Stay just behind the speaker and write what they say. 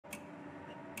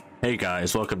Hey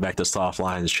guys, welcome back to Soft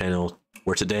Lines channel,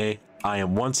 where today I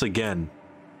am once again,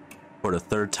 for the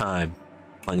third time,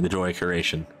 playing the JOC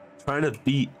curation, trying to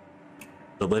beat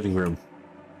the living room,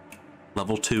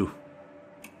 level 2.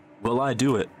 Will I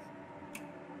do it?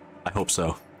 I hope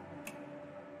so.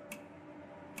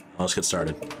 Let's get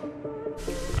started.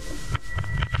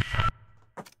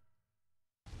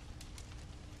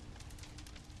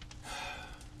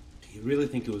 Do you really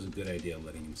think it was a good idea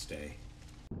letting him stay?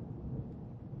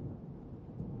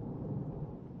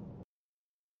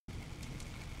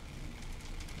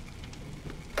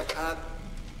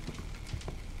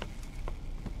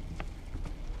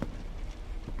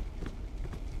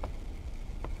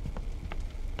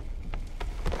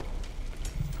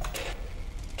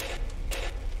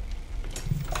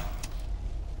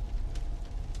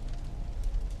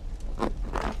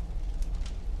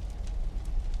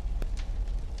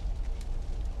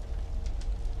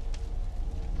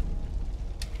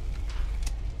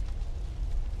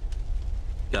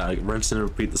 Yeah, rinse and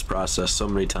repeat this process so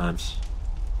many times.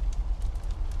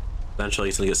 Eventually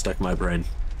it's gonna get stuck in my brain.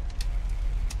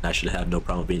 I should have no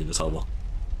problem beating this level.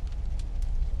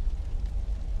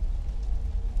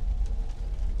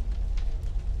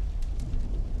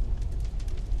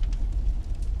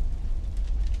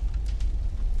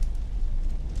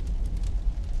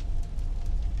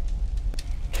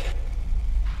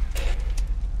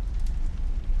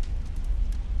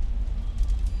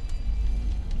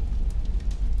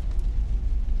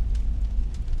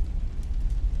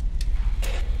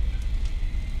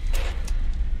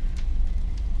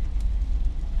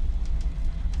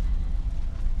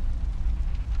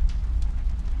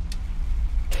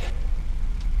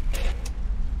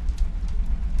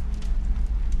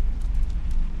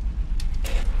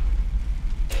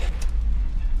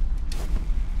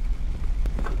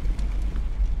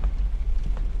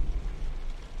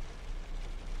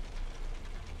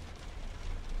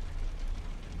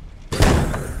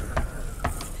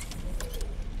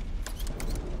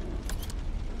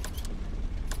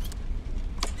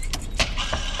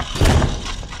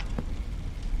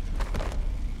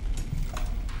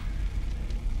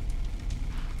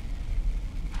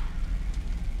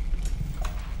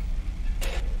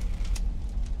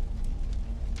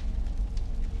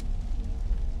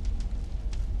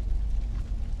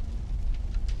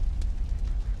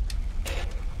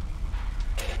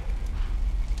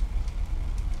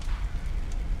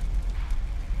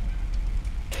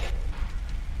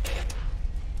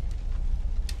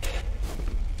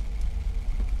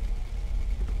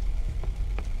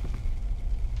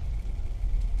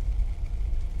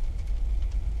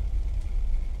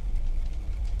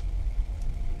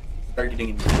 Start getting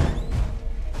in.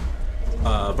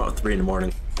 About 3 in the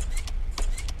morning.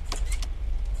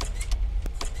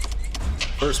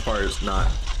 First part is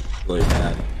not really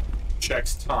bad.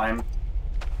 Checks time.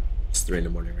 It's 3 in the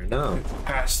morning right now.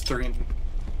 Past 3.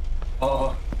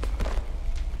 Oh.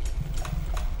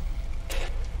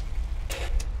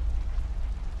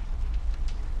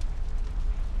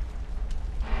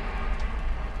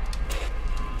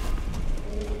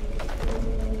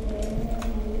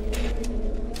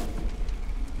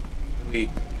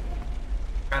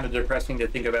 Kind of depressing to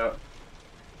think about.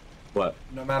 What?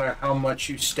 No matter how much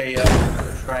you stay up,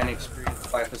 try and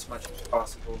experience life as much as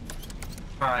possible.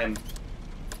 Time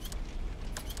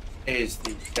stays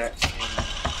the exact same.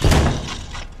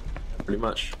 Pretty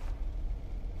much.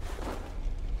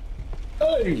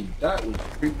 Hey, that was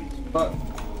creepy as fuck.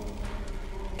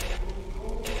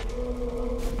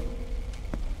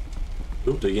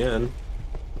 Moved again.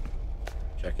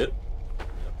 Check it.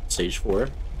 Stage 4.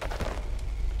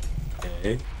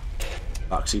 Okay.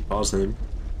 Foxy Paul's name.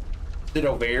 Is it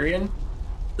ovarian?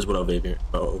 Is what ovarian.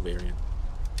 Oh, ovarian.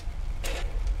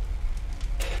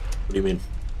 What do you mean?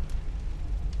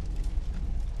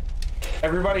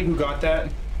 Everybody who got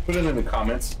that, put it in the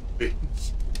comments.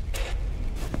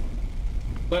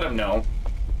 Let them know.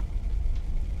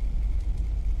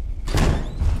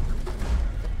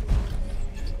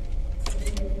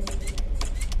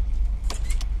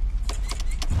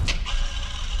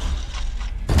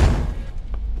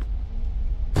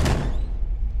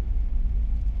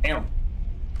 Damn.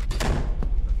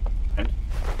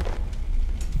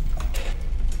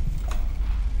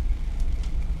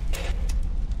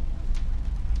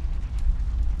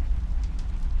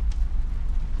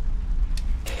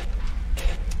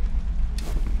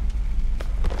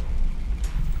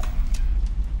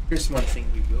 Here's one thing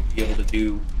you will be able to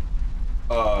do.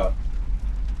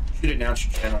 Should announce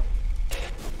your channel.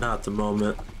 Not at the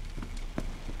moment.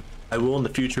 I will in the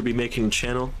future be making a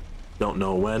channel. Don't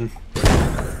know when.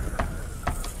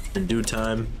 In due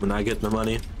time, when I get the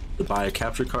money, to buy a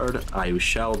capture card, I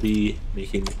shall be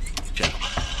making a channel.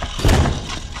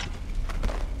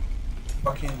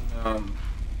 Fucking,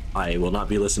 I will not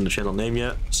be listing the channel name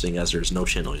yet, seeing as there's no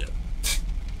channel yet.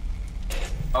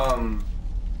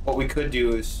 what we could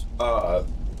do is,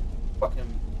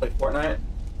 fucking play Fortnite.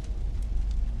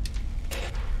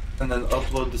 And then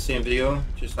upload the same video,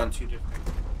 just on 2 different...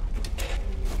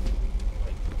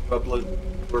 Like, you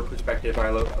upload your perspective, I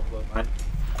upload mine.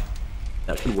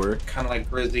 That could work. Kind of like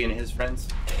Grizzly and his friends.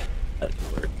 That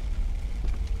could work.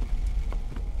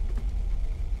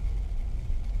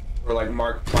 Or like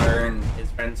Markiplier and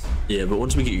his friends. Yeah, but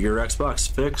once we get your Xbox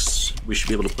fixed, we should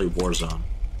be able to play Warzone.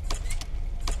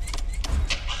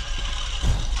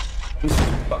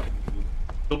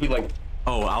 It'll be like...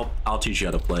 Oh, I'll teach you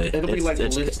how to play. It'll be like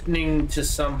listening to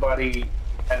somebody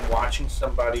and watching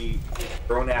somebody, a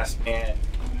grown-ass man,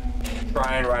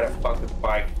 try and ride a fucking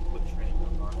bike with training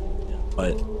wheels on. Yeah,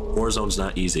 but Warzone's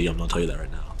not easy, I'm gonna tell you that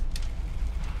right now.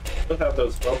 I still have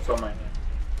those ropes on my hand.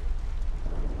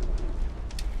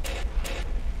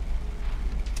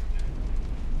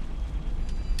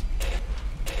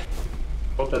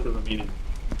 Hope that doesn't mean anything.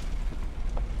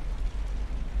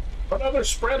 Oh no, they're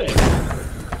spreading!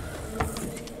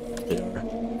 They are.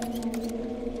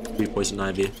 Be poison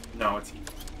ivy. No, it's...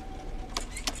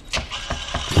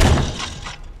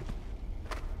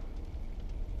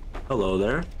 Hello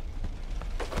there.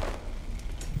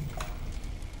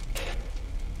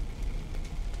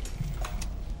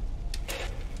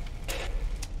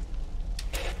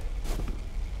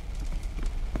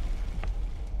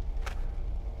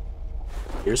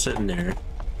 You're sitting there.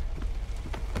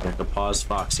 I have to pause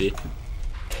Foxy.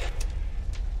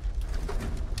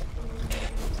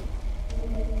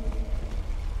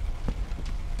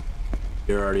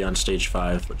 You're already on stage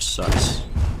 5, which sucks.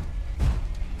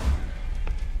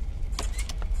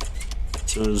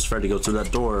 As soon as Freddy goes through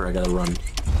that door, I gotta run.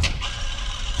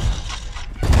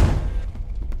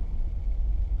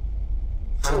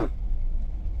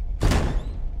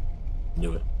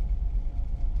 Knew it.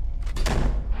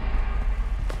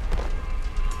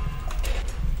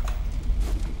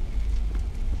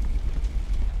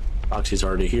 Foxy's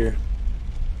already here.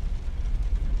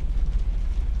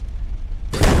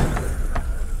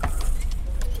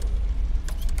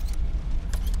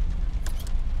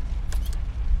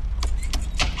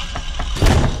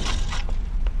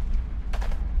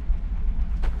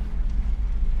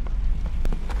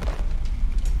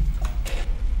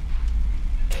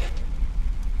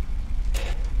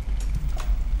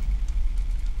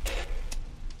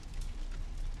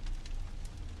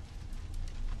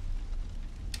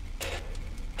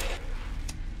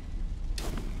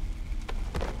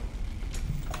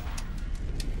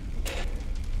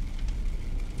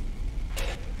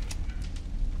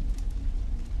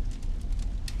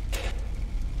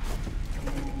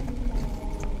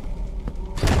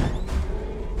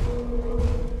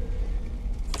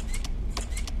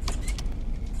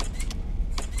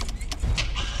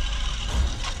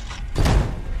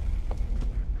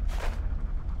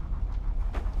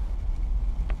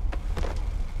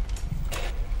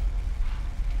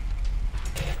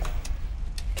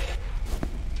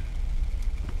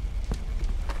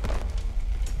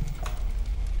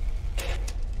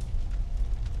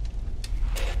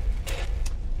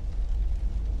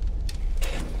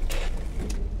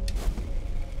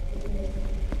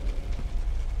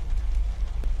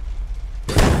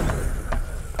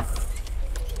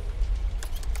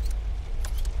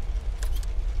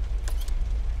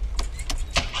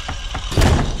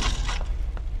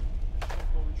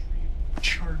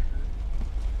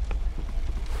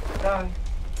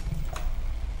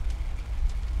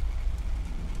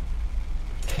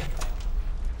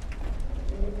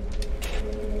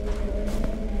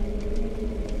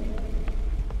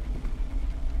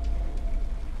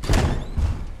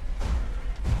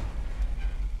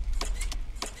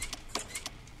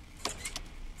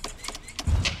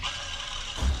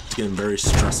 It's getting very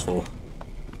stressful.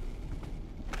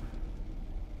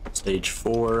 Stage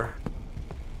 4.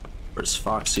 Where's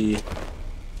Foxy?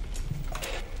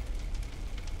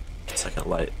 Second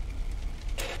light.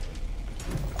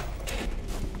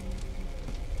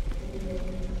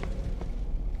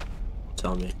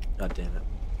 Tell me. God damn it.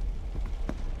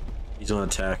 He's on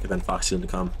attack and then Foxy's gonna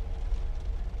come.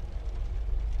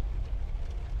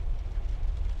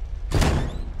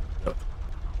 Yep.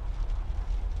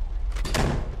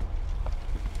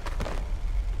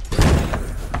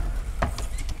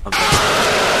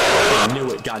 I knew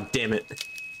it, god damn it.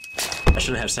 I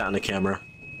shouldn't have sat on the camera.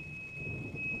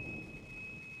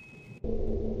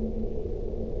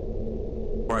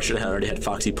 Or I should have already had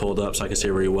Foxy pulled up so I could see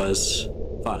where he was.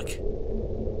 Fuck.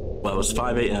 Well, it was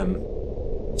 5 a.m.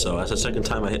 So that's the second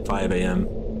time I hit 5 a.m.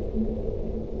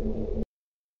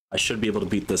 I should be able to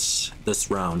beat this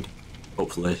round,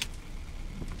 hopefully.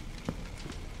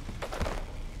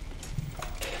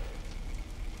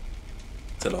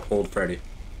 Instead of hold Freddy.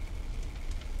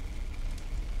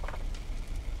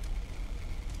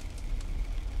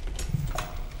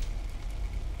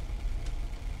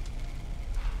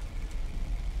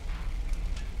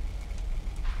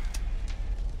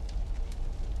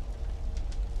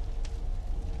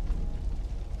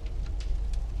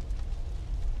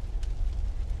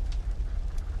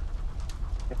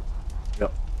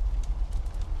 Yep.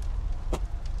 Told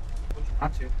you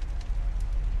not to.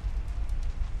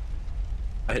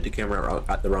 I hit the camera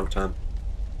at the wrong time.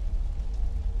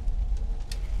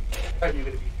 I thought you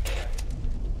were gonna be.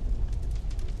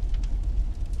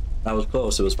 That was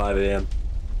close. It was 5 a.m.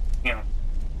 Yeah.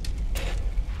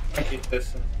 I get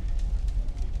this. And...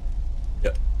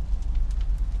 Yep.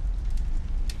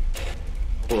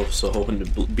 Oh, so hoping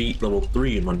to beat level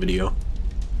 3 in one video.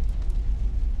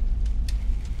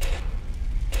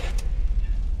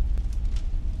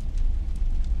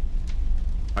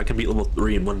 I can beat level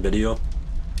 3 in one video.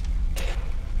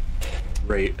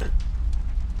 Great. So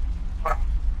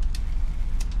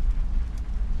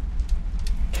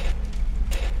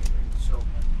messed up.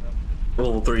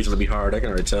 Level 3 is gonna be hard, I can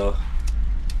already tell.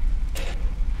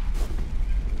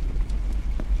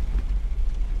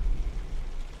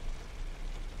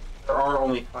 There are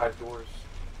only 5 doors.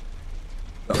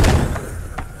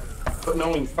 But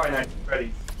knowing Five Nights at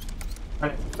Freddy's,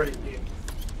 Five Nights at Freddy's games,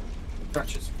 not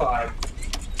just 5,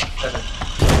 7,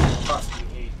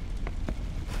 possibly 8.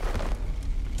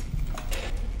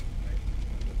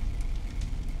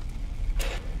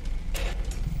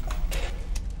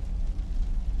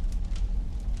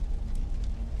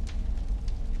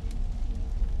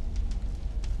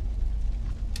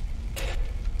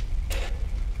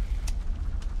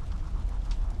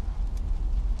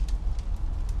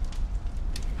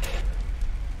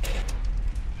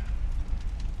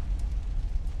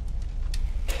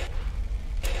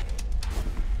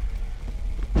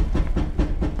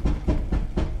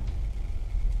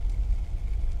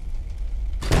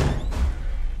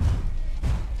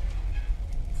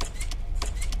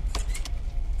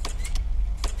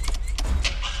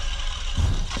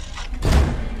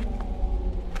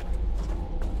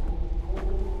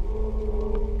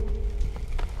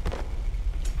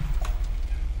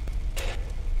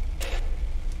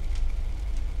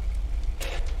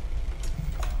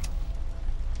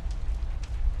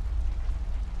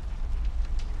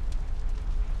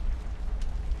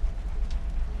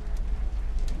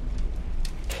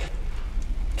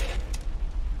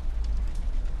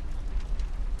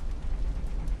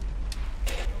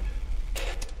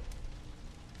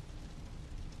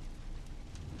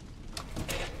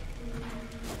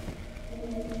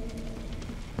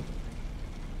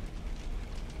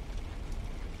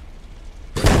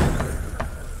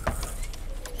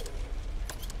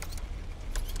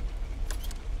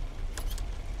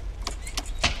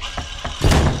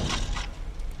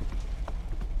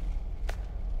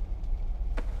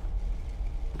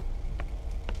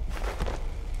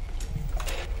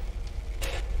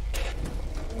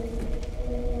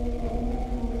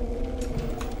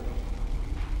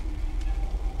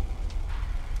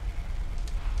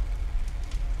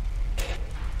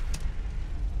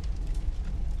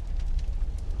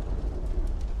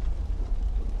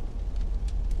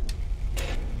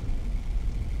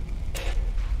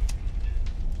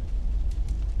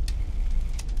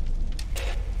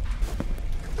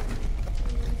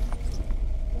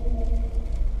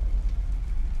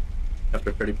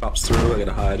 After Freddy pops through, I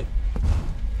gotta hide.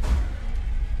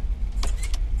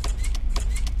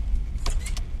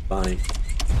 Bonnie.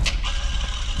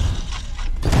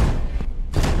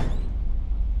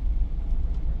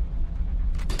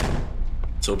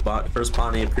 So first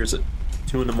Bonnie appears at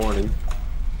 2 in the morning.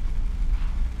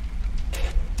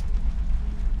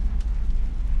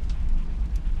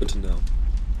 Good to know.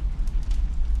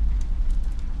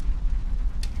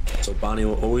 So Bonnie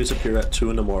will always appear at 2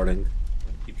 in the morning.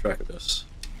 Keep track of this.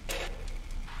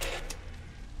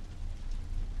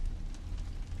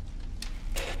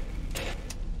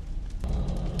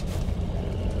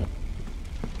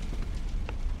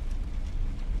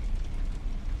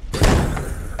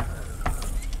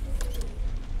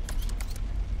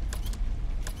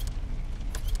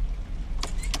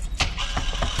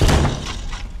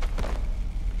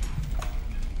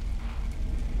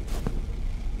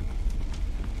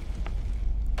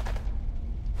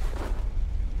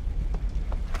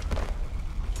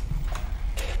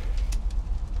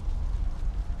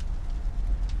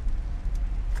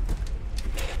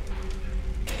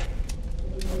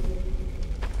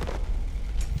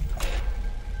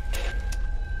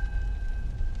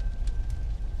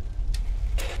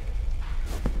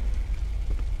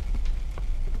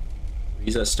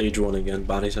 He's at stage 1 again.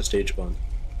 Bonnie's at stage 1.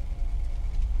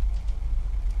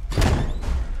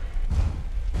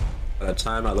 By the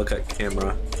time I look at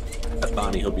camera at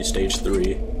Bonnie, he'll be stage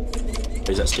 3.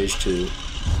 He's at stage 2.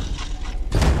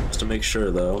 Just to make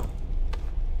sure, though.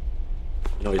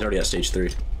 No, he's already at stage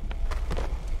 3.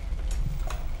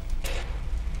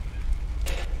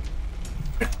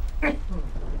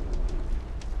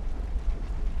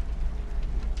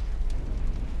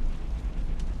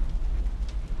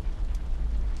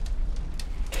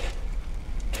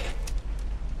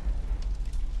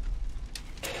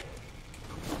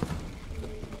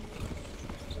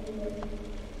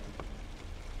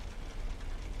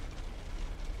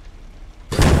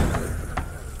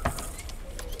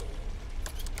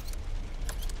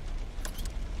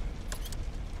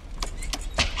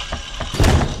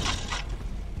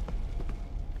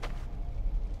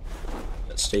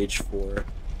 Stage 4.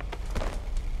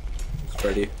 He's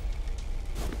ready.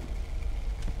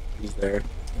 He's there.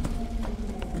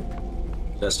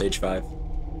 He's at stage 5. He'll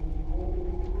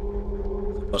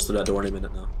bust through that door any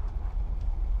minute now.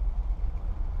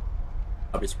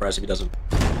 I'll be surprised if he doesn't.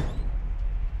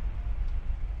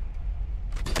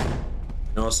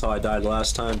 Notice how I died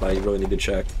last time, but I really need to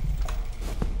check.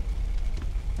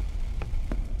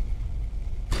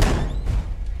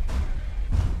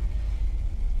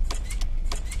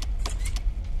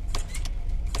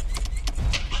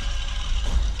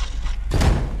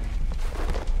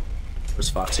 Where's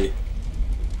Foxy?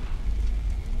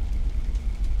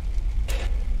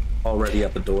 Already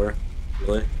at the door.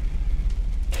 Really?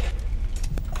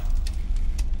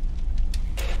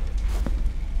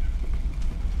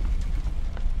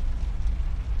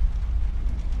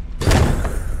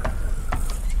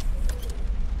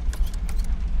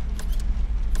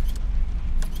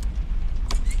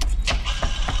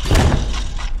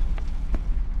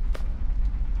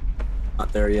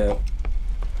 Not there yet.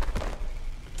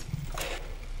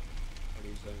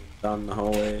 Down the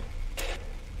hallway.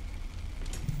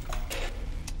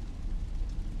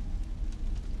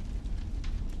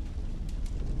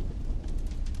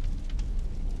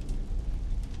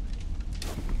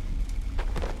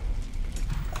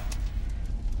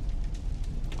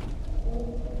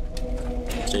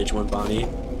 Stage 1 Bonnie.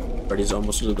 Freddy's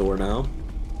almost to the door now.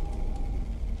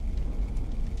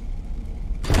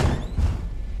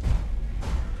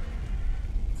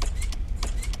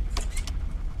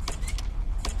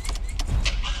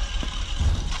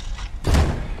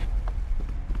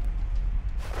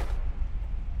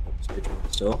 Stage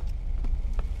 1 still.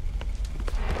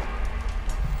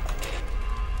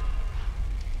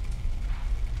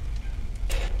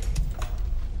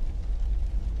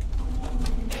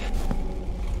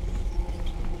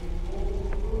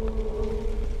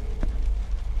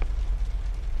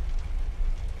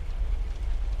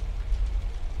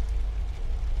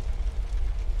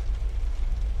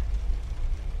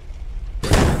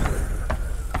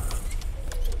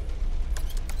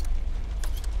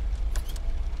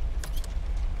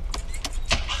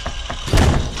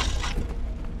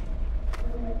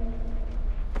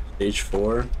 Stage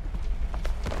 4.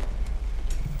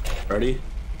 Ready?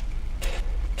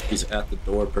 He's at the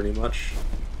door pretty much.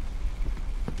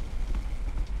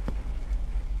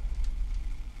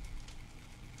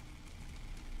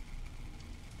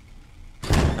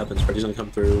 What happens? Freddy's gonna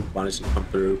come through, Bonnie's gonna come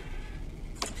through.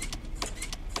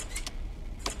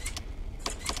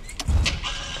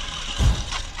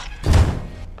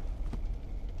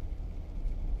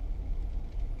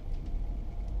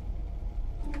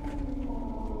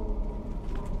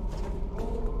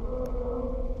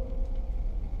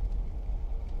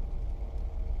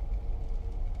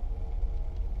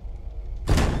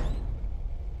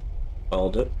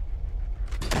 Called it.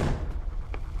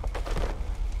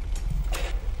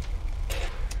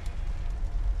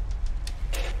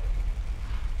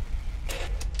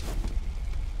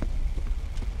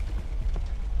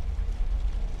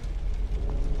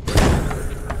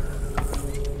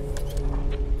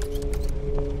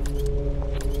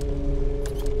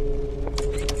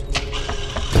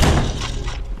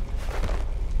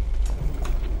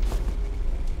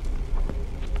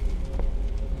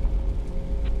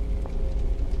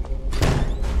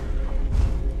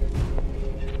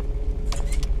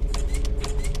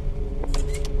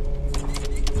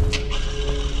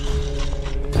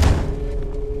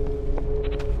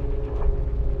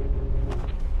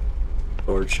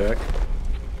 Door check.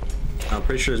 I'm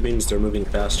pretty sure this means they're moving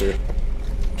faster.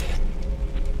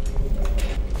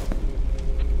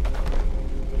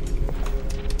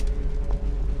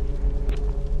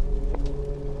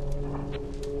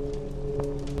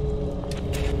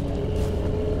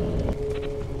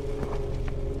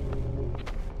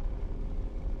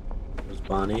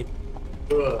 Bonnie.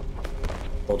 Ugh.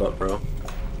 Hold up, bro.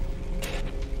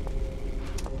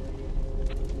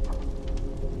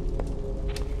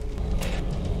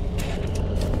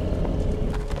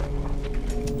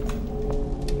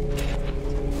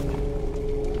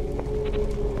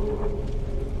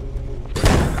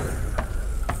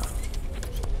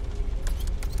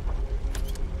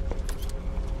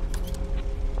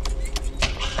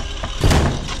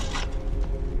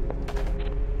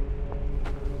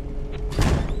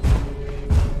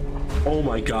 Oh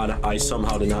my god, I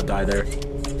somehow did not die there.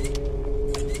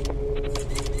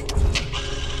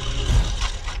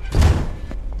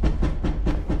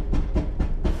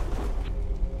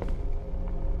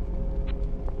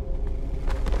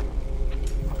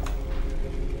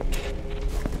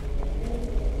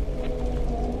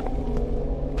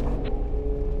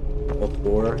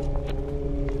 Four.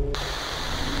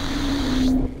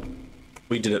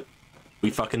 We did it. We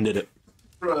fucking did it.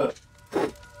 Bruh.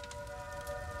 Oh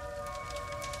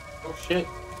shit.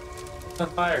 It's on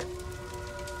fire.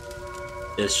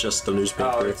 It's just the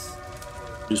newspaper. Oh, it's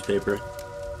Newspaper.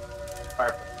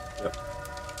 fire. Yep.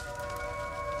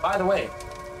 By the way,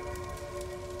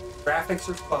 graphics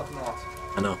are fucking awesome.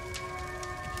 I know.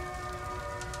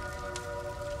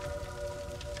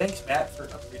 Thanks, Matt, for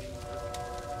upgrading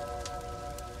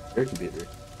Your computer.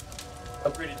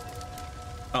 upgraded.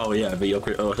 Oh yeah, but you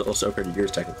also upgraded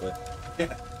yours technically.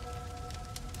 Yeah.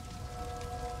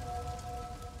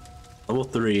 Level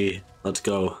 3. Let's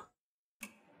go.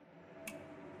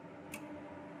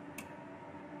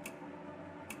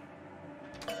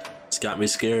 It's got me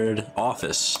scared.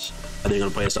 Office. Are they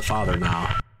gonna play as the father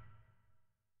now?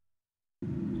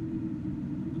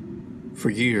 For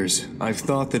years, I've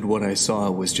thought that what I saw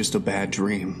was just a bad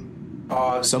dream.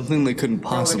 Something that couldn't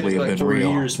possibly have been For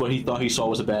real. years, what he thought he saw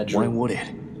was a bad Why dream. would it?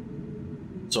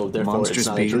 So therefore, Monstrous it's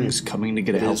not a dream. beings coming to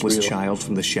get a It is helpless real. child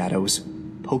from the shadows,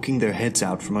 poking their heads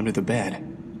out from under the bed,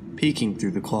 peeking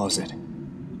through the closet.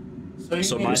 So you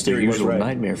So mean my Just a theory was usual right.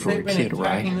 nightmare for a they've been kid,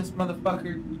 attacking right? this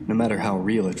motherfucker? No matter how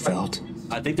real it felt.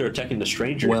 I think they're attacking the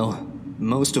stranger. Well,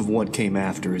 most of what came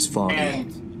after is foggy.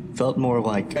 And Felt more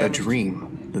like a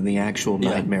dream than the actual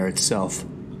Yeah. nightmare itself.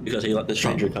 because he let the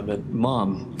stranger come in.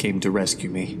 Mom came to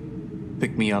rescue me,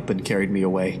 picked me up and carried me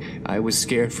away. I was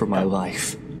scared for my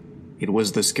life. It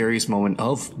was the scariest moment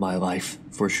of my life,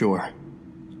 for sure.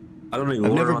 I don't know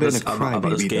I've never on been this, a about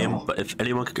this crybaby, game, though. but if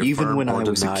anyone could confirm Even when or I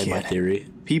was a deny my kid, theory,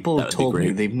 people that would be told me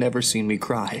great. they've never seen me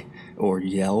cry, or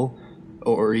yell,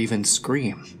 or even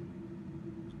scream.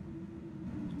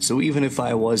 So even if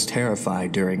I was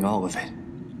terrified during all of it,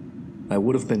 I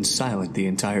would have been silent the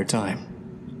entire time.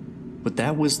 But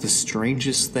that was the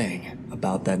strangest thing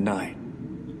about that night.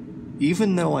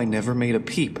 Even though I never made a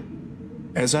peep,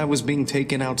 as I was being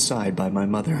taken outside by my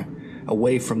mother,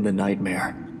 away from the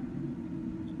nightmare,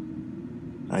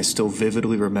 I still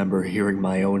vividly remember hearing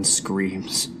my own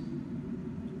screams.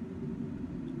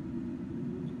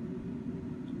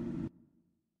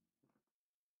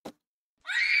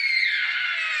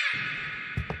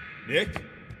 Nick?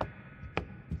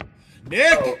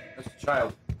 Nick! oh, that's a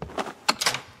child.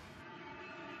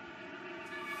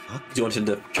 You went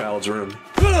into the child's room.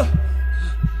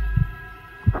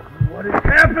 What is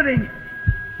happening?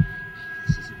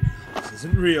 This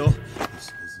isn't real.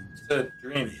 This isn't It's a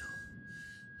dream. real.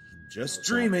 I'm just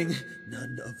dreaming.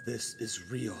 None of this is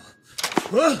real.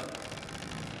 Ah!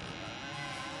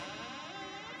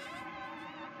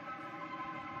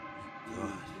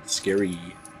 God. Scary.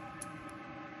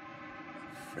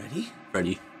 Freddy?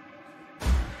 Freddy.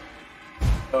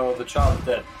 Oh, the child's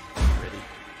dead. Freddy.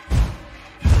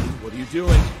 What are you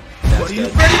doing? That's What are you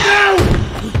dead. Freddy, no!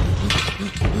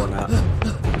 Or not.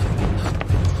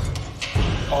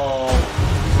 Oh,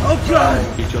 Oh God!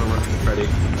 He's gonna run from Freddy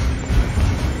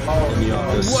oh, in the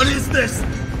office. What is this?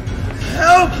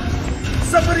 Help!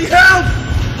 Somebody help!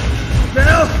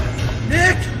 Mel!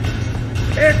 Nick!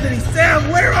 Anthony! Sam!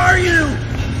 Where are you?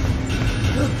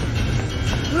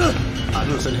 I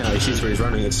don't understand how he sees where he's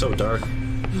running. It's so dark.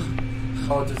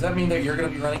 oh, does that mean that you're gonna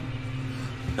be running?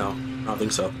 No, I don't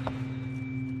think so.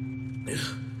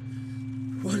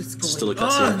 What is going Still a on?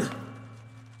 cutscene.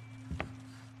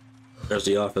 There's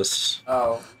the office.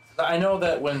 Oh, I know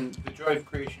that when the Joy of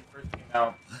Creation first came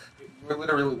out, it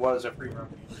literally was a free roam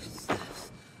game.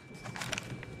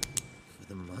 For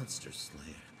the monster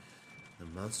slayer. The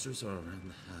monsters are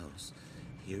around the house.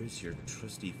 Here's your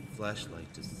trusty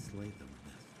flashlight to slay them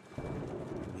with.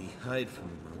 We hide from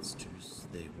the monsters.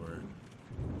 They were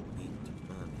mean to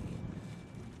Mommy.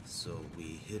 So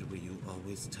we hid where you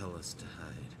always tell us to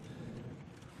hide.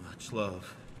 Much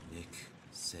love, Nick,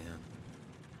 Sam,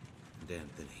 and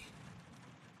Anthony.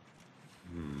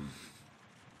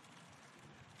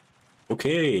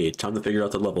 Okay, time to figure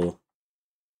out the level.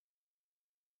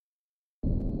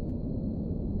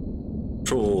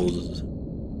 Trolls.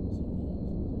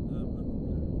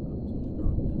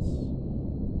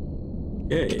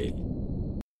 Okay.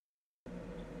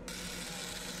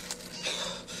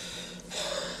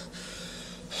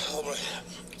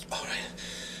 All right.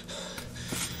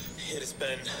 It has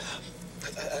been,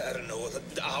 I don't know,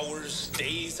 hours,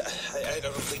 days. I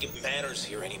don't think it matters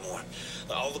here anymore.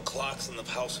 All the clocks in the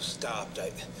house have stopped.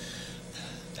 I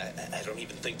don't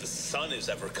even think the sun is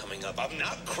ever coming up. I'm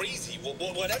not crazy.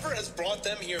 Whatever has brought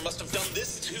them here must have done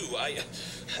this too. I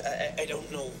don't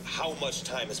know how much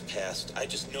time has passed. I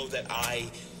just know that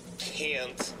I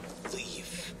can't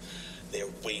leave. They're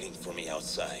waiting for me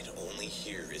outside. Only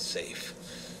here is safe.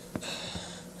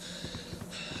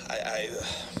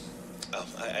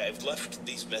 I've left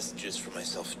these messages for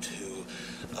myself to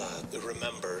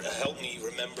remember. Help me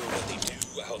remember what they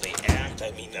do, how they act.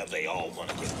 I mean, they all want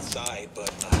to get inside, but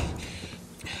come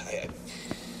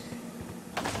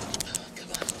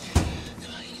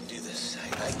on, you can do this.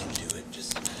 I can do it.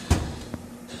 Just,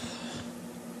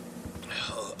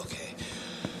 okay.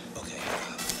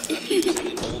 I'm using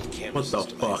an old camera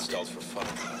system I installed for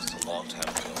Funhouse a long time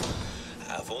ago.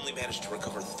 I've only managed to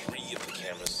recover 3 of the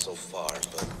cameras so far,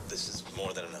 but this is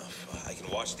more than enough. I can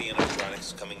watch the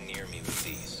animatronics coming near me with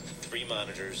these. 3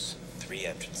 monitors, 3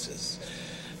 entrances.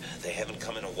 They haven't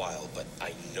come in a while, but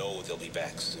I know they'll be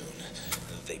back soon.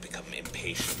 They become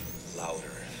impatient,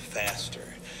 louder,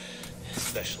 faster.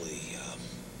 Especially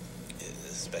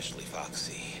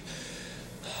Foxy.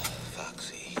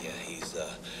 Foxy, yeah,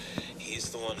 he's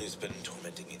the one who's been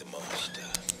tormenting me the most.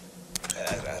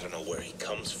 I don't know where he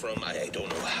comes from. I don't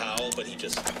know how, but he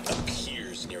just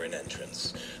appears near an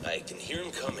entrance. I can hear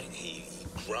him coming. He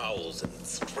growls and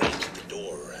sprays at the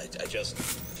door. I just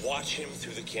watch him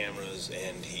through the cameras,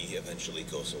 and he eventually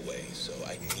goes away. So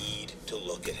I need to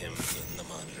look at him in the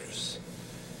monitors.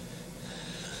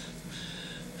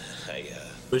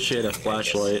 Wish you had a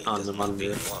flashlight on the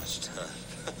monitor. Watched, huh?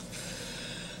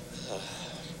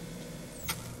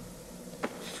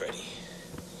 Freddy,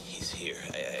 he's here.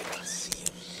 I can see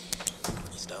him.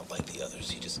 He's not like the others.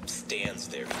 He just stands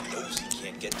there. He knows he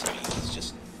can't get to me. He's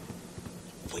just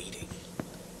waiting.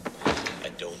 I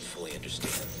don't fully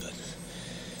understand,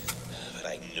 but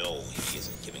I know he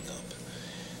isn't giving up.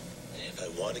 If I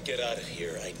want to get out of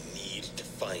here, I need to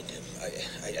find him.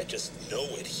 I just know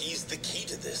it. He's the key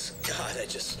to this. God,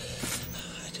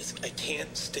 I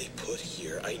can't stay put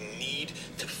here. I need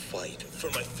to fight for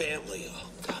my family. Oh,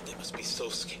 God, they must be so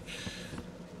scared.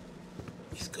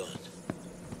 He's gone.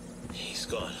 He's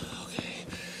gone. Okay.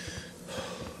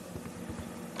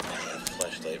 I have a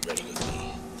flashlight ready with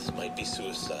me. This might be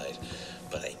suicide,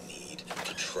 but I need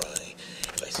to try.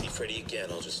 If I see Freddy again,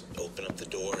 I'll just open up the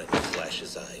door and flash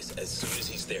his eyes. As soon as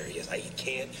he's there, yes, I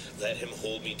can't let him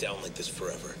hold me down like this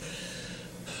forever.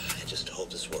 I just hope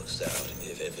this works out.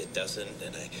 If it doesn't,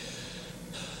 then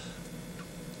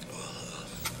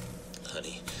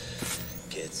honey,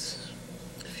 kids,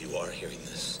 if you are hearing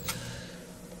this,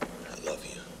 I love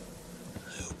you.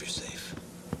 I hope you're safe.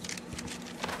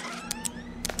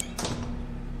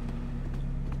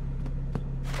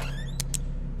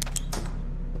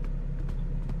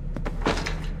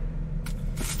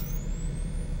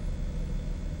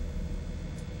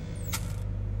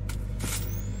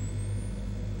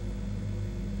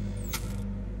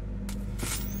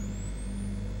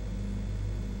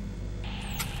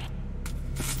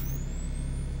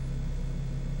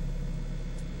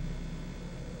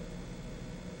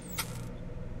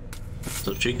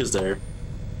 So Chica's there.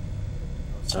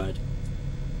 Outside.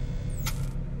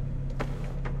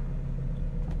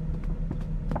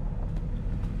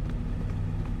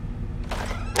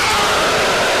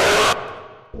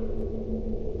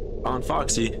 On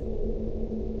Foxy.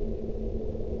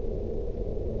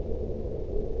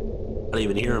 I didn't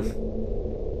even hear him.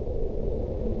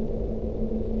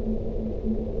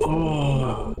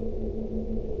 Oh.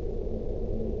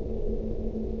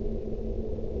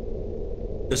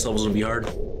 This level's gonna be hard.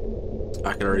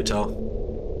 I can already tell.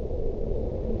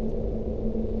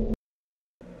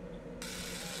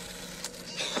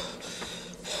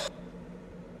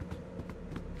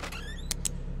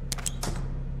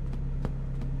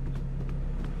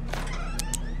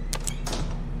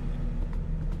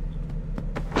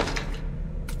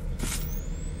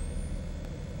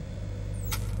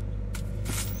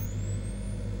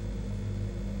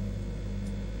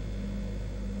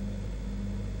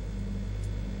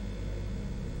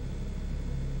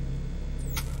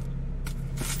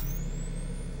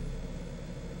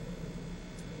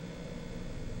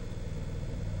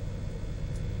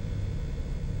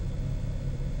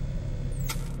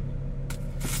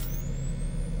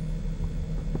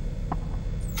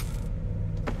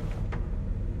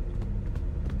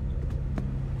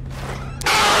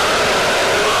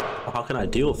 can I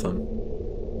deal with him?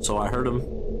 So I heard him.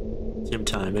 Same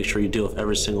time, make sure you deal with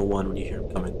every single one when you hear him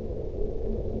coming.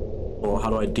 Well, how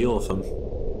do I deal with him?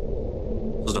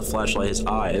 Does the flashlight his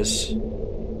eyes?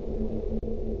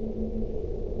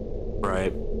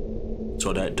 Right.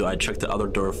 So do I check the other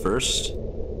door first? I'm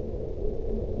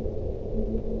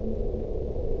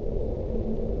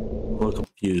a little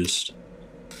confused.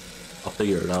 I'll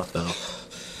figure it out though.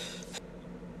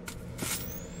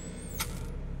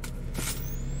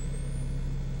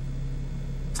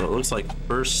 So it looks like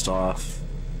first off,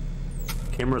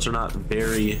 cameras are not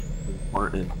very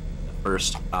important the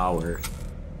first hour.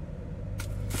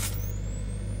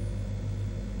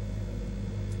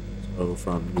 So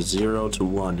from 0 to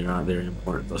 1, they're not very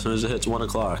important. But as soon as it hits 1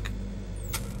 o'clock,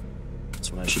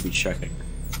 that's when I should be checking.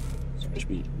 So I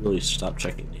should really stop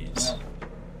checking these.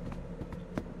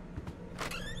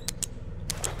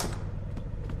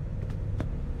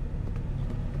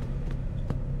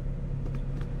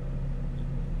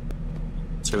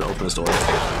 Let's go open this door.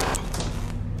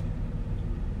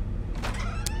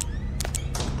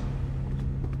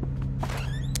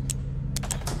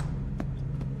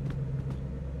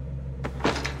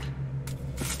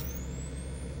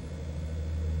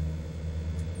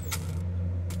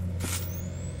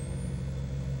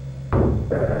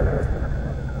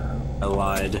 I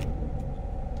lied.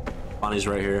 Bonnie's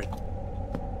right here.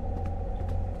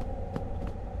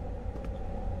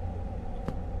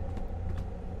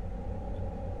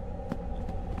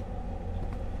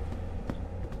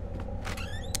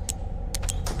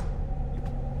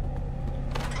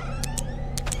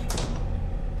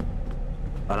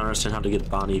 I don't understand how to get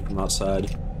Bonnie from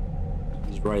outside.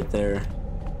 He's right there.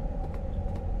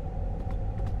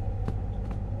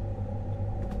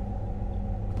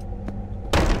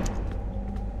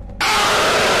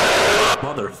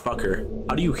 Motherfucker.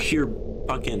 How do you hear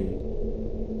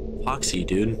fucking Foxy,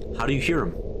 dude? How do you hear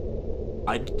him?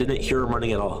 I didn't hear him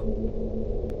running at all.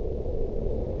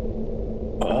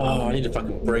 Oh, I need to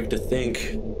fucking break to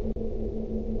think.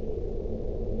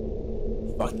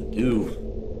 Fuck to do.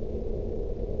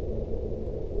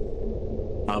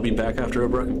 I'll be back after a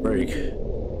broken break.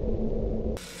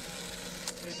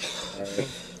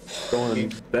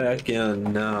 Going back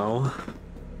in now.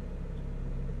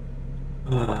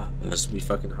 This will be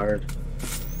fucking hard.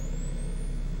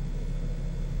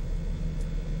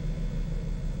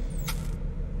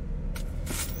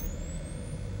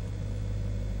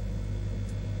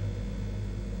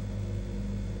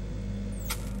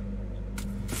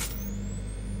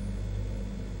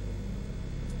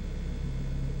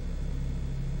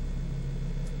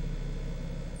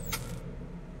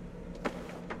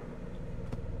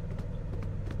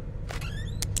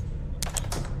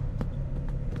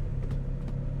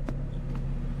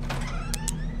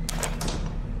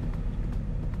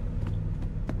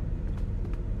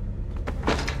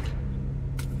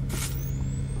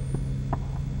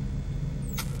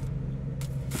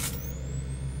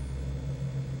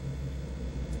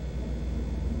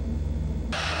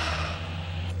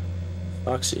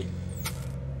 Foxy.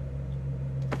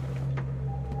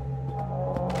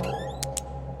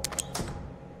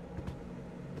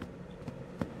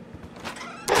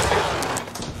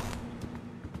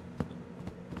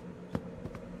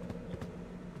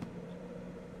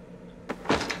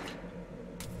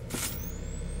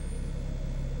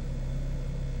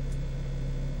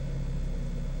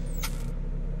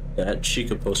 That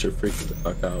Chica poster freaked me the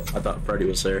fuck out. I thought Freddy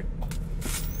was there.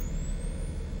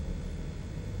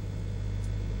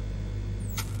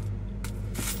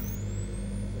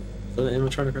 Is that an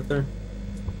animatronic right there?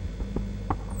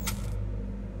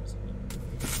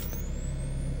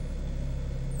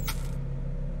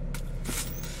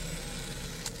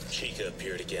 Chica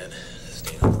appeared again.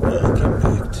 Staying on the wall, came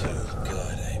back too.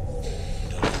 God, I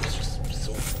don't know, it's just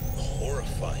so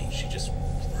horrifying. She just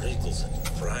wriggles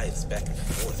and writhes back and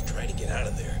forth, trying to get out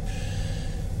of there.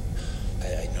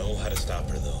 I know how to stop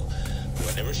her though.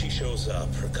 Whenever she shows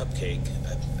up, her cupcakes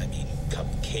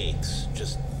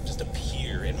just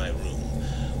appear in my room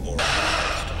or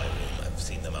next to my room. I've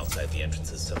seen them outside the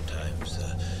entrances sometimes.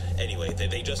 Anyway,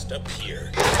 they just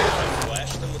appear. If I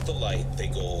flash them with the light, they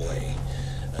go away.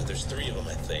 There's 3 of them,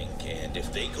 I think, and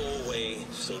if they go away,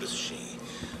 so does she.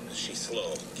 She's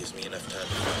slow, gives me enough time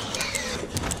to find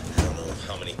them. I don't know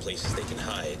how many places they can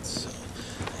hide, so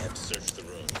I have to search the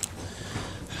room.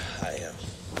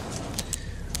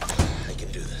 I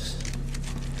can do this.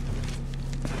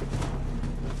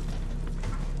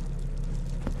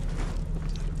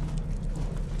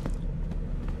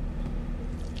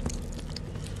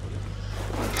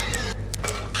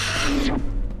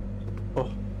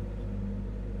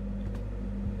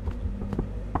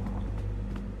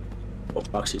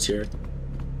 Foxy's here.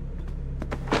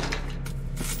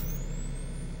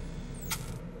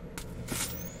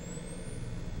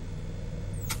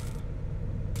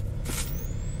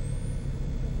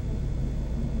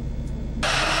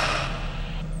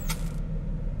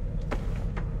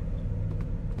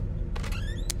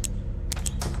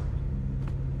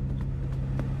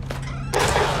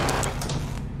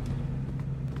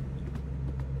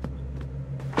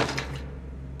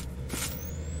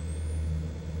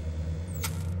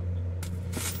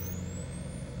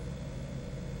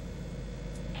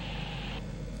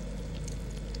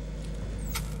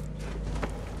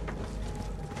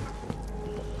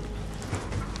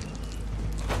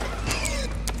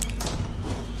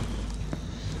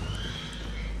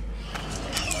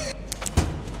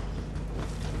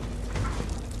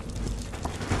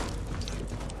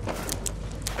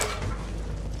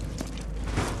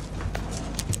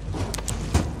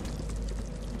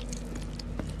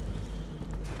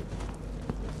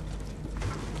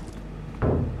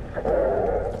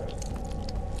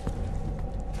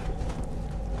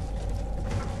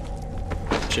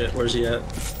 Shit, where's he at?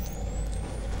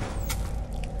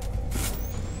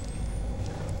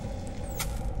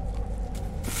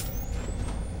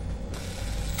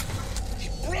 He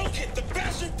broke it! The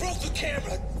bastard broke the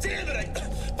camera! Damn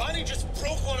it! Bonnie just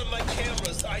broke one of my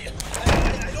cameras. I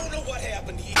don't know what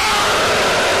happened.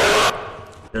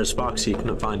 There's Foxy,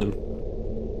 couldn't find him.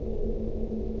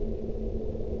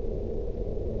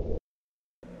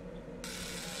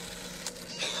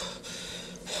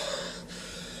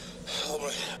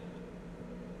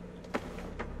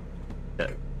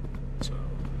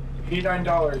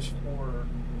 $89 for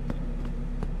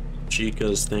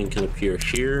Chica's thing can appear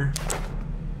here,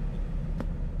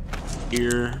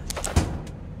 here,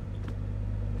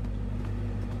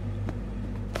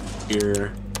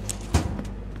 here,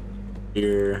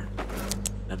 here,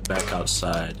 and back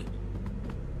outside.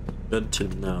 Good to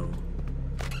know.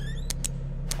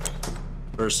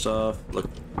 First off, look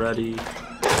ready.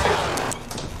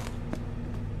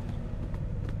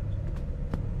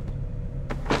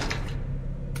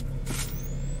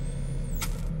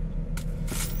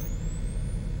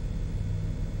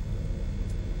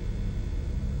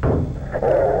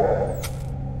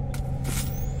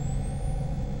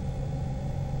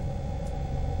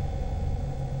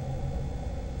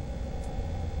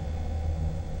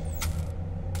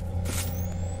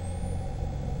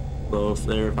 Both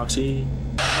there, Foxy.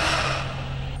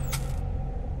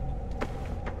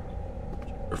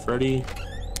 For Freddy.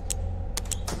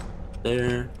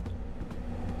 There.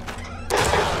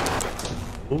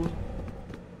 Ooh.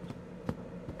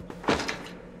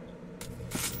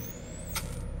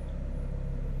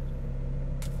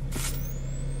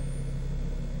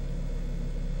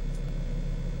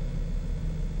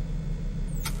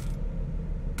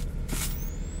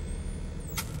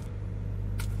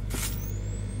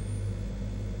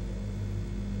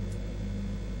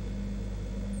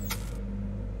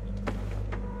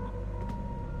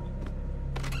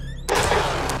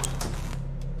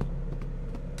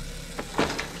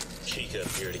 Chica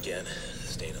appeared again. The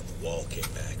stain on the wall came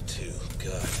back too.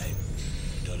 God, I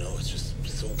don't know. It's just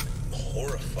so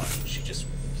horrifying. She just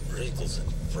wriggles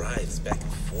and writhes back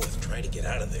and forth, trying to get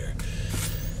out of there.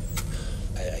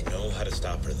 I know how to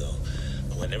stop her though.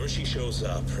 Whenever she shows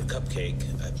up, her cupcake,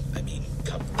 I mean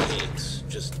cupcakes,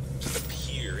 just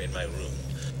appear in my room.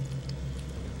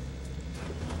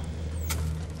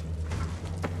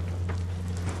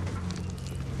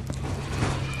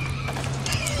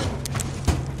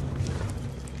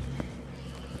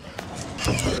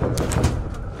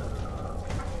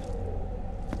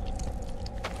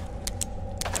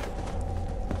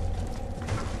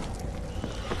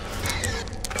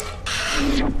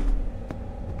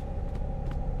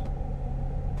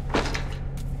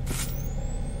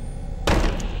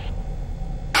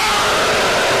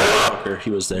 He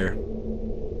was there.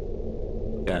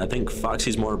 Yeah, I think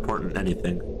Foxy's more important than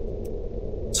anything.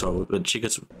 So when she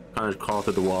gets kind of crawled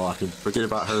through the wall, I can forget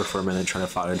about her for a minute, trying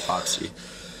to find Foxy.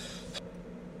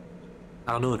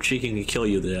 I don't know if she can kill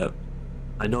you yet.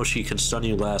 I know she can stun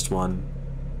you last one,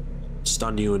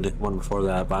 stun you in the one before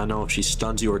that, but I don't know if she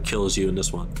stuns you or kills you in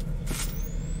this one.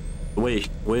 The way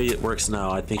it works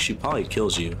now, I think she probably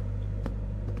kills you.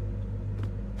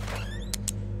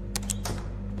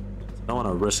 I don't want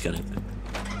to risk anything.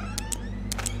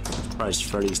 Surprised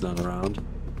Freddy's not around.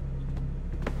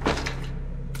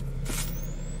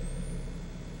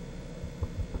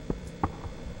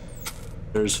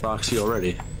 There's Foxy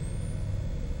already.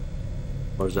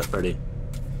 Or is that Freddy?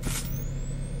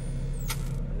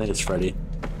 I think it's Freddy.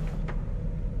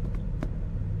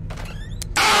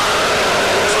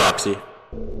 There's Foxy.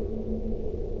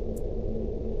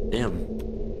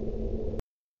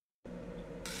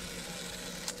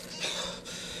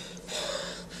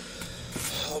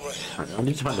 Alright, I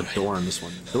need to find a door on this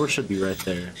one. The door should be right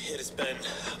there. It has been,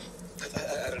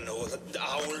 I don't know,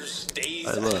 hours, days.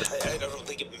 I look. I don't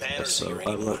think it matters So, here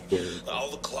I anymore. look here. All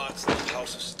the clocks in the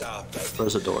house have stopped.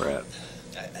 Where's the door at?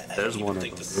 There's I one don't of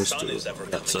think them. the There's sun two. is ever Yeah,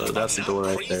 coming so up. that's the I'm door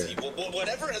not right there. crazy. Well,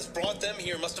 whatever has brought them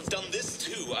here must have done this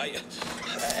too. I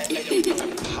don't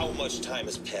know how much time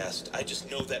has passed. I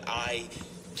just know that I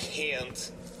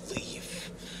can't leave.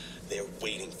 They're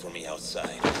waiting for me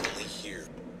outside, only here.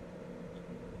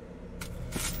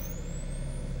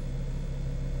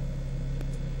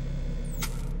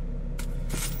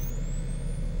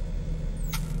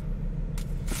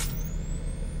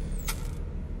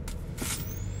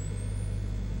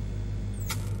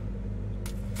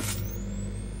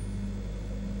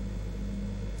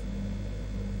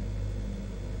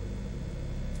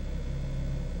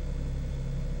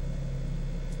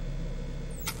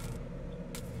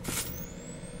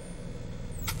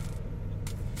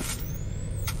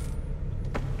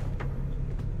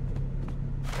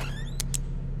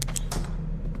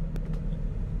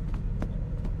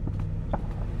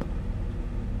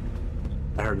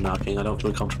 I heard knocking. I don't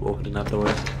feel comfortable opening that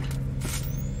door.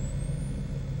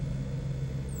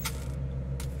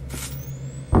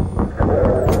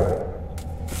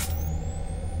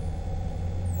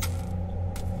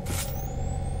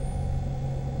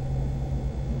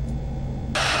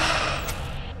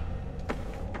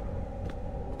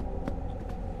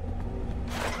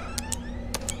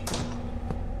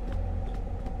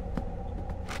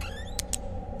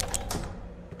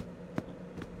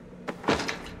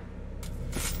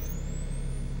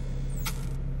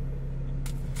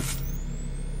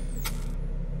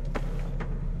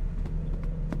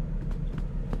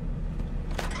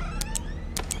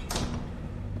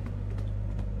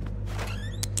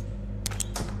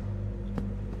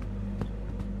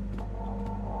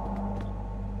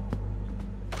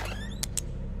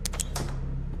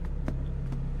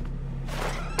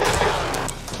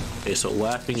 Okay, so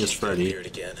laughing is Freddy. Appeared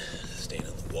again. The stain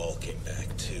on the wall came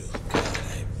back too. God,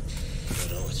 I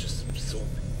don't know. It's just so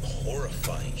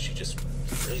horrifying. She just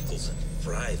wriggles and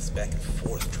writhes back and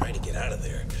forth, trying to get out of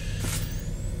there.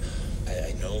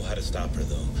 I know how to stop her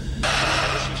though.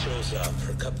 Whenever she shows up,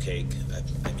 her cupcake,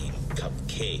 I mean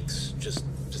cupcakes, just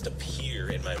appear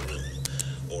in my room.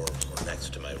 Or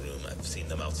next to my room. I've seen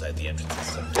them outside the entrances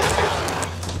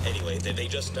sometimes. Anyway, they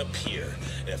just appear.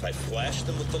 And if I flash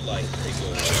them with the light, they go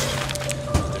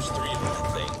away. There's 3 of them, I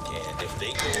think. And if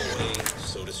they go away,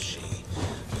 so does she.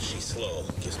 If she's slow,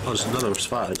 gives me There's another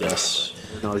spot, I guess.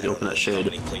 Now we can open that how shade.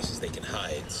 many places they can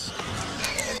hide. So I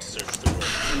have to search the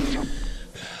room.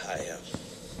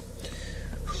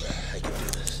 I can do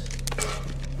this.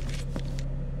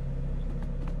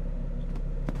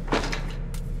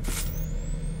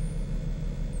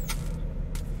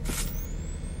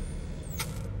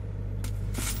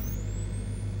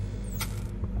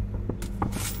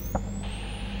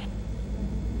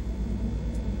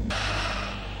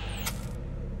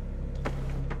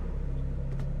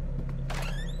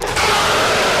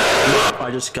 I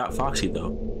just got Foxy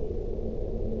though.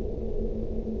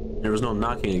 There was no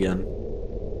knocking again.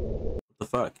 What the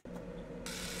fuck?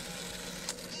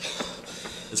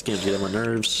 This game's getting on my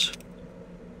nerves.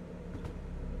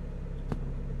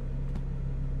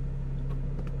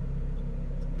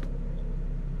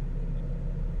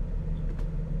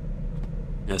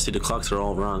 Yeah, see, the clocks are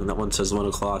all wrong. That one says 1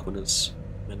 o'clock when it's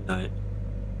midnight.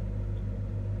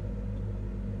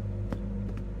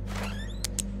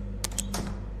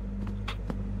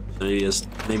 So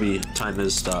maybe time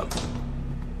has stopped.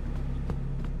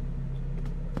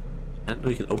 I didn't know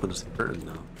you can open this curtain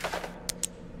now.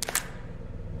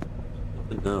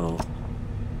 No.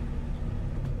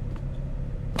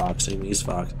 Foxing, he's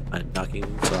Fox. I'm knocking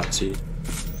Foxy.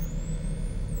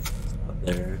 Up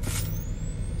there.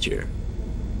 It's here.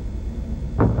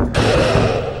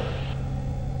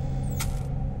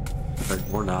 Heard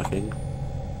more knocking.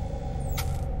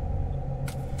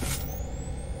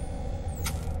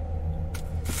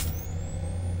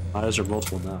 Why is there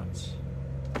multiple knocks?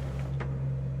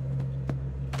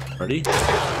 Freddy?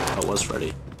 Oh, it was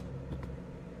Freddy.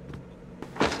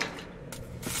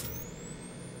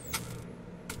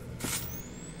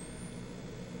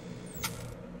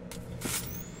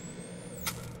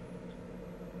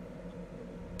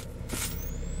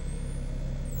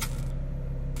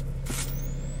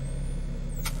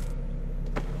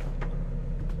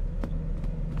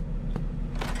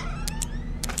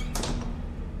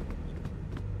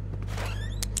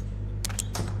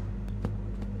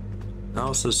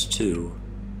 Now it says 2.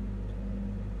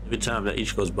 Every time that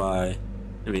each goes by,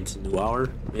 it means a new hour,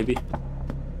 maybe?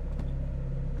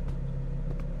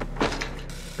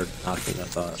 Heard knocking, I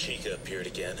thought. Chica appeared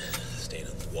again. Stain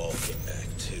on the wall came back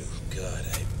too. God,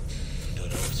 I don't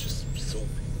know. It's just so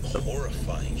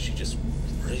horrifying. She just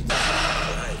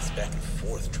rides back and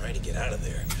forth trying to get out of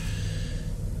there.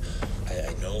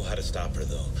 I know how to stop her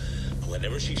though.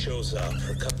 Whenever she shows up,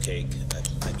 her cupcakes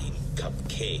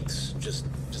just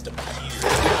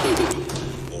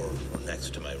appear. or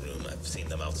next to my room. I've seen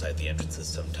them outside the entrances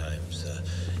sometimes.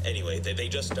 Anyway, they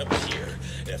just appear.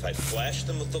 And if I flash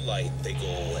them with the light, they go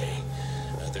away.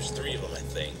 There's 3 of them, I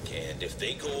think. And if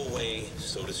they go away,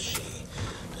 so does she.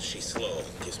 She's slow.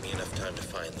 Gives me enough time to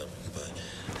find them. But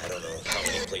I don't know how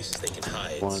many places they can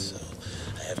hide. So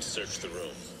I have to search the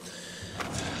room.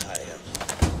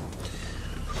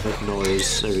 Make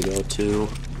noise. There we go, 2.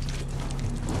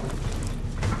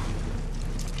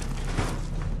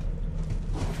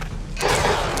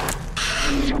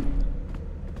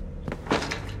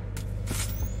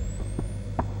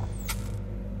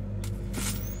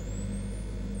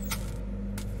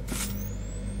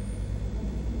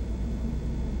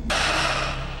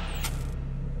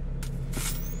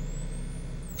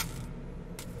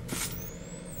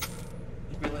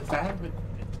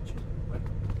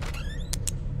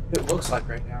 It looks like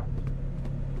right now.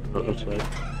 What it looks like.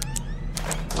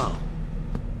 Oh.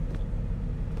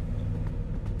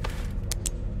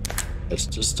 It's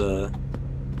just a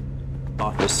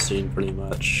office scene pretty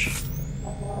much.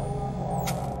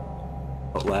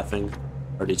 Oh, laughing.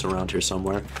 Artie's around here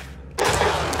somewhere.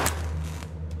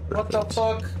 What the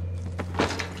fuck?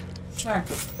 Smack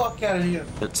the fuck out of you.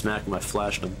 Didn't smack him, I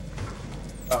flashed him.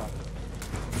 Oh.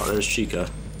 Oh, there's Chica.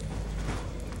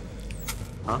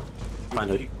 Huh? Find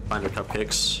her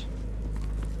cupcakes.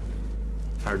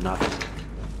 Hard knocking.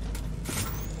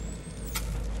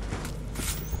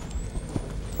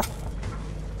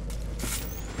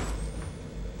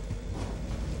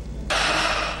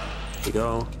 There we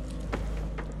go.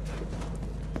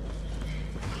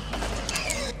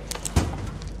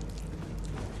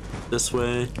 This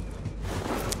way.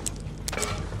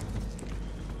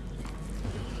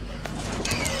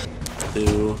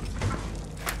 Two.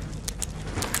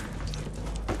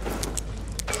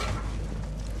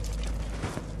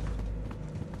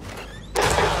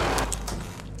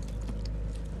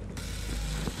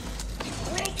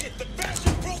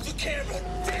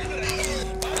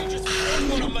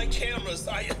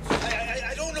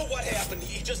 I don't know what happened.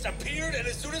 He just appeared, and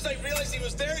as soon as I realized he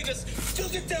was there, he just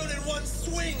took it down in one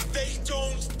swing. They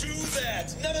don't do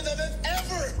that. None of them have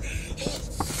ever.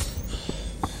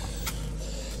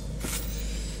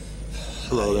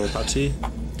 Hello there, Patsy.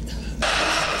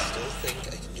 I still think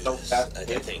I can do this. I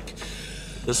think.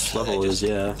 This level is,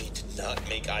 yeah. Need to not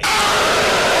make eye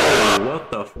Oh,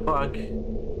 what the fuck?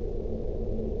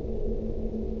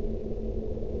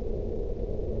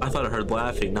 I thought I heard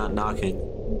laughing, not knocking.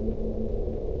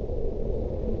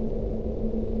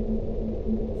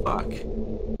 Fuck.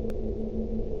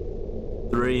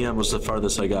 3 AM was the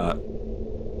farthest I got.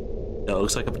 Yeah, it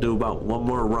looks like I have to do about one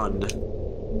more run.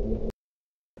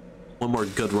 One more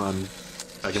good run.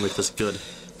 I can make this good.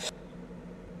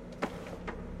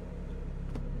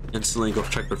 Instantly go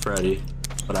check for Freddy,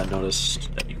 but I noticed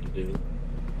that you can do.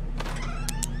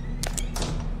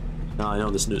 Now I know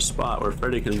this new spot where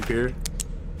Freddy can appear.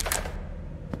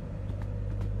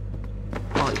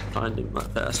 Probably find him a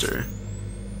lot faster.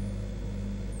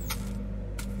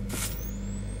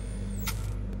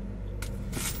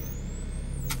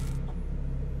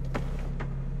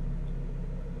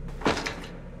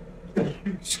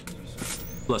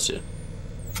 Bless you.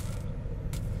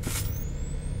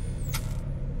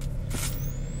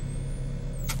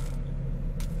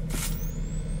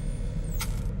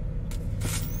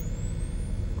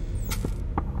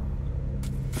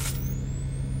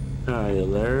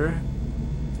 Alright, there.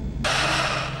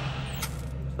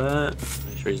 That.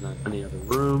 Make sure he's not in any other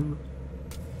room.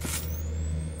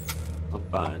 I'm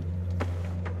fine.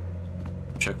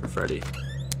 Check for Freddy.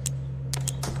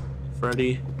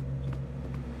 Freddy.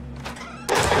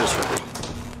 There's Freddy.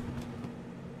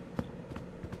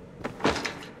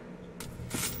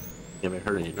 Haven't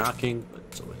heard any knocking, but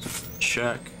it's always a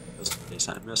check, just in case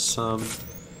I missed some.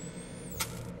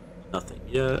 Nothing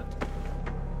yet.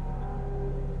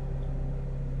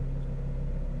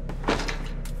 I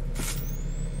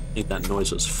think that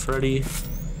noise was Freddy.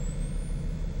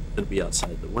 Could be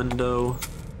outside the window.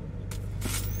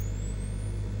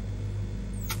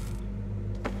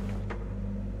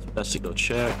 It's best to go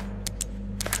check.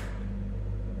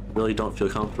 Really don't feel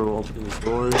comfortable opening these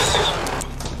doors.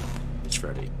 It's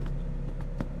Freddy.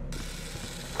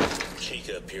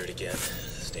 Chica appeared again. The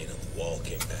stain on the wall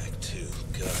came back too.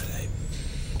 God, I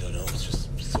don't know. It's just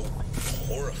so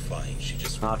horrifying. She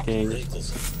just Knocking.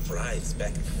 wriggles and writhes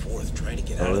back and forth, trying to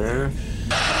get out of Over there.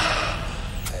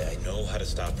 there. I know how to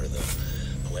stop her, though.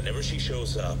 Whenever she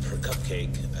shows up, her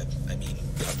cupcakes,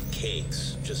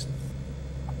 just...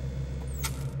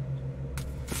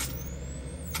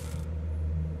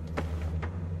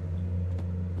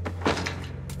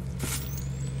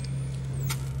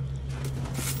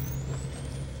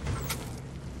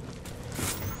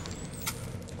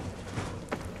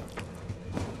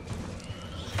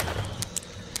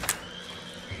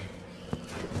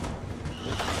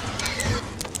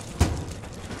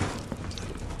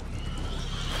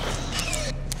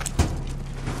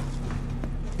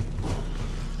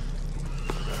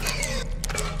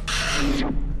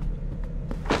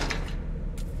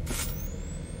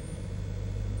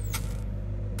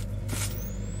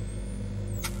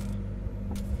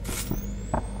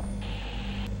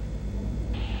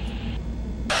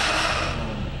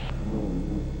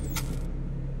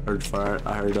 Heard fire.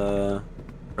 I heard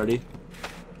Freddy.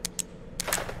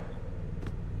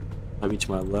 Maybe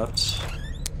to my left.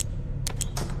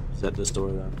 Is that this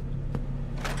door then?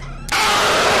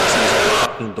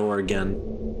 Fucking door again.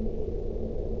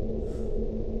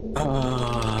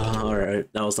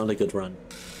 Alright, that was not a good run.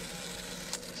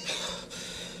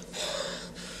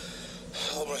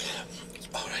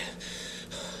 Alright.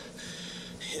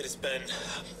 It has been,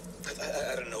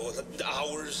 I don't know,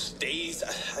 hours, days.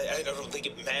 I don't think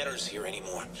it matters here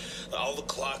anymore. All the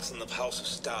clocks in the house have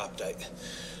stopped.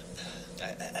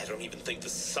 I don't even think the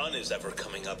sun is ever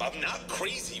coming up. I'm not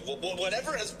crazy.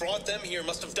 Whatever has brought them here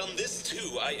must have done this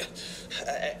too.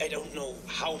 I don't know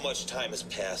how much time has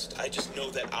passed. I just know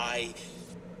that I...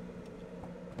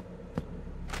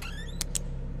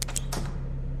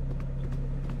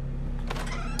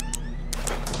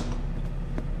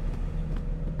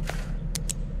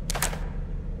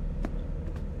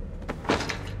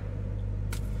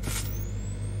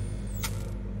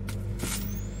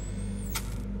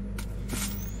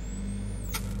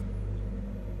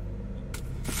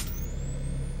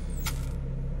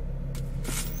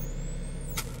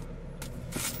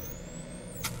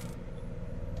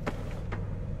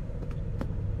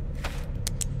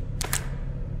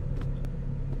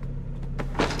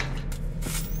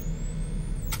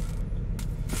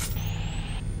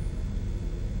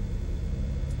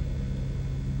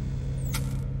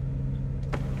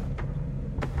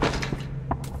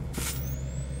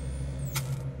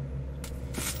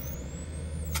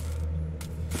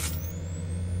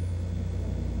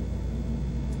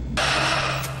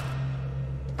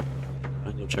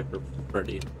 Go check for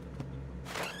Freddy.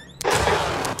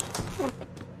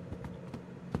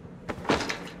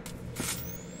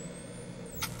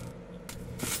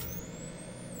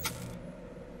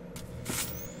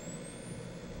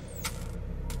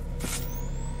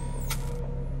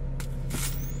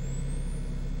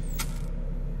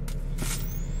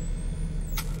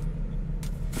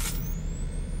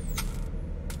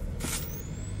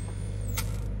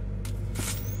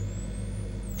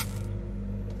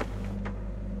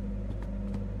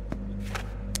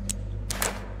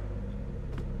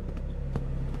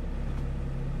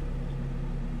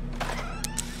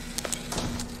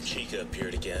 Chica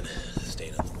appeared again. The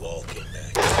stain on the wall came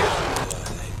back.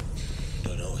 God, I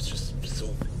don't know, it's just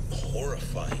so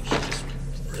horrifying. She just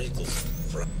wriggles and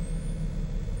fries.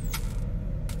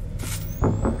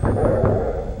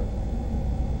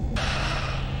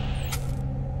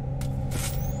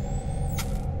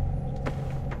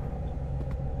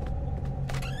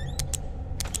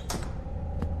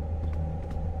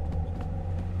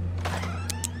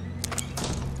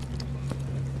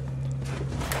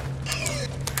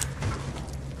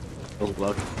 Oh,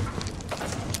 luck.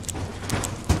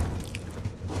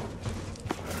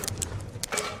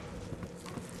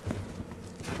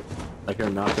 I hear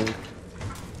knocking.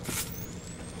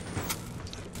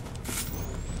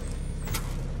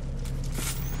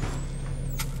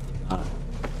 Ah.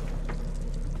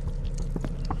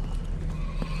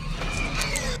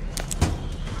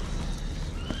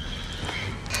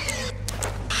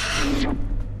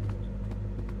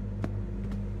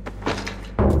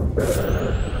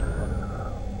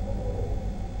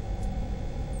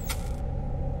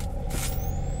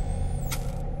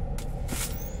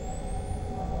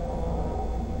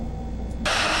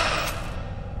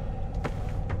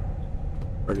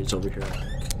 Freddy's over here.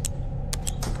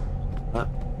 Huh?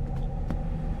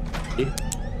 See?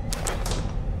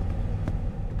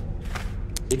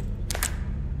 See?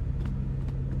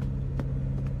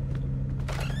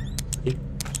 See?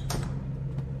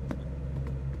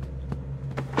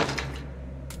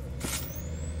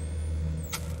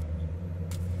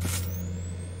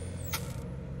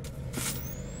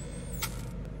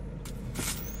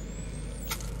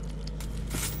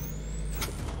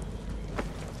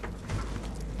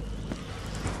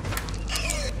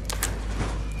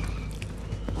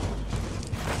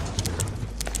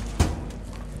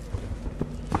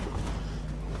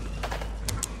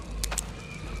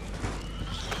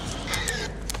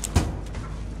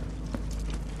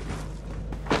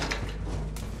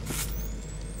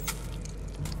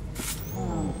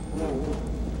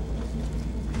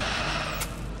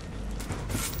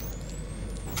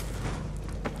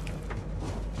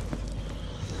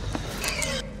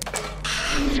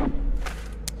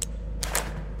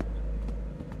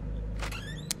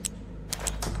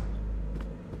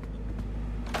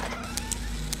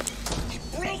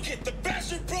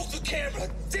 bastard broke the camera!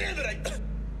 Damn it, I...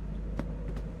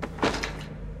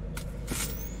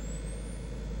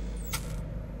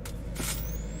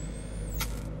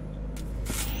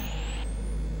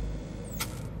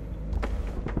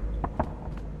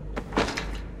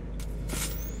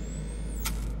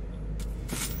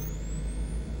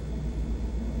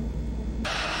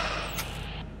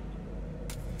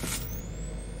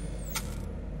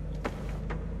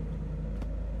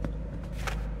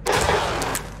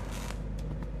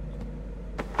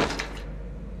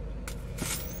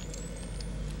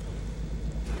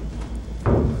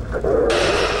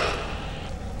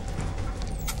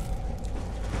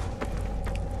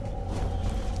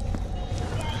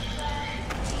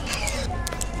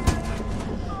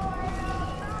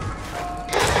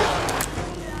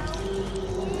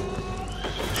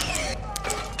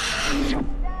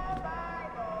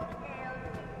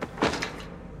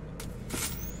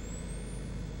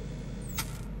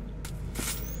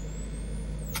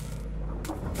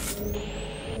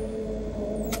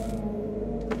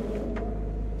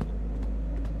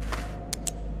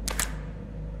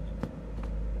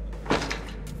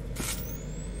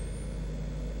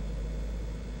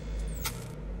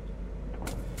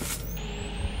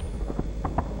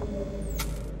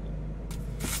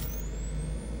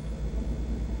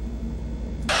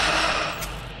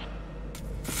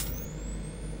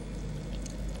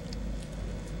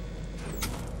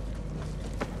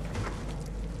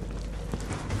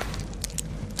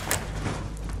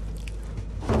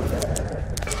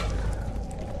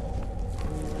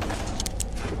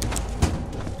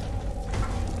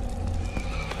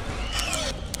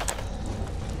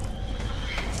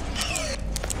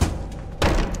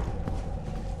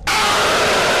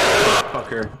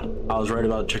 I was right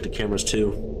about check the cameras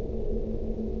too.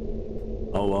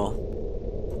 Oh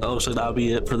well. That looks like that'll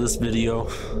be it for this video.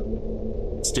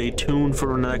 Stay tuned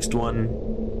for the next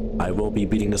one. I will be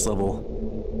beating this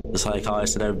level. Just like how I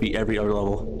said I would beat every other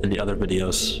level in the other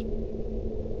videos.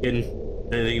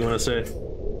 Anything you want to say?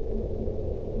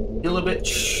 Still a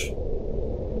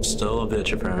bitch. Still a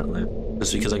bitch apparently.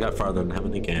 Just because I got farther than him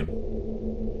in the game.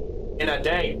 In a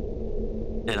day.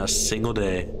 In a single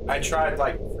day. I tried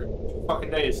like for 2 fucking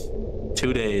days.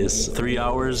 2 days, 3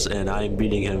 hours, and I'm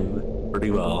beating him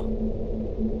pretty well.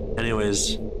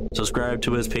 Anyways, subscribe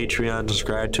to his Patreon,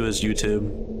 subscribe to his YouTube.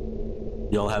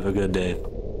 Y'all have a good day.